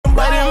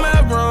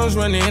bros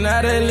running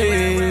out of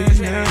legs.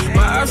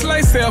 My ops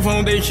like cell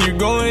phone, they keep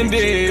going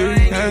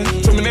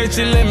dead. Told me that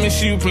you let me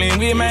shoot, playing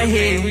with my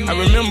head. I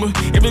remember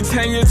every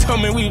time you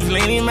told me we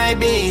playing in my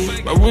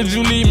bed. But would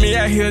you leave me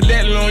out here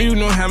that long? You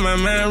know how my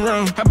mind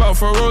runs. How about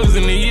 4 rows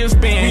in the year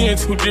span? We in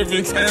 2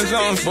 different time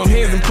zones. Both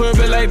hands in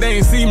public like they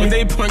ain't see me.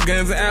 They point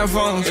guns at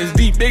iPhones. It's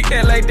deep, they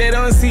act like they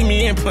don't see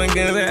me and point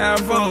guns at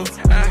iPhones.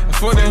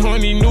 Before that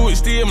honey knew it,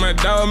 still my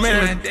dog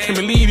man. Can't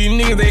believe these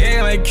niggas, they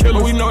act like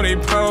killers. We know they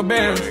proud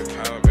bears.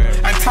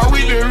 I talk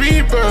with the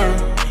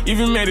Reaper.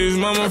 Even met his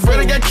mama.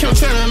 Brother got killed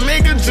trying to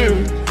make a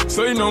Jew.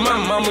 So you know my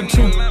mama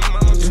too.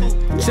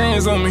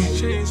 Chains on me,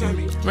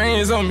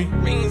 rings on me,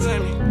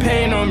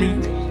 pain on me,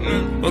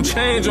 no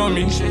change on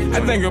me.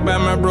 I think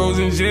about my bros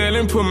in jail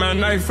and put my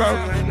knife out.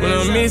 When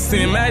I'm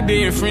missing my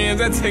dead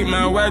friends, I take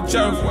my watch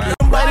off.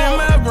 But in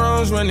my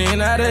bros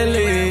running out of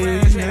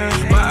legs.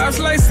 My ops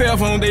like cell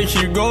phone, they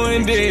keep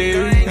going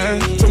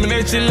dead. Told me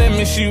that you let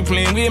me shoot,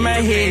 playing with my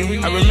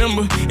head. I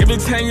remember every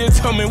time you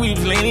told me we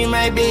playing in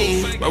my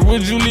bed. But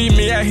would you leave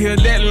me out here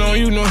that long?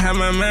 You know how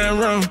my mind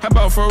runs. How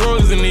about 4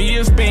 rows in the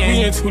year span?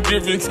 We in 2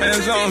 different time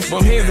zones.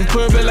 Both hands in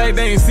public like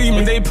they ain't see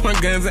me. They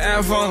point guns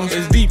at iPhones.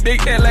 It's deep, they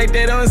act like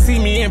they don't see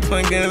me and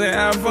point guns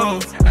at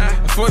iPhones.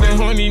 Before that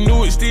honey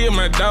knew it, still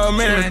my dog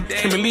man.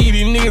 Can't believe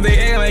these niggas,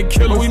 they act like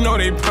killers. We know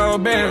they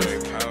proud bears.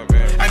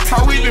 I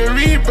talk with the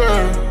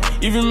Reaper.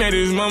 Even met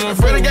his mama.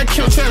 Brother got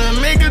killed trying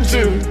to make a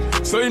Jew.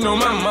 So you know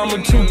my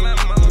mama too.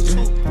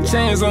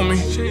 Chains on me,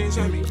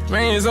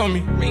 rings on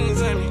me,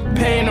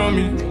 pain on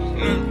me,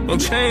 no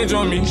change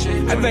on me.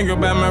 I think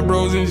about my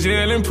bros in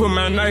jail and put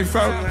my knife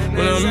out.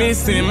 When I'm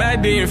missing my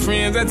dead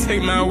friends, I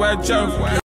take my watch off.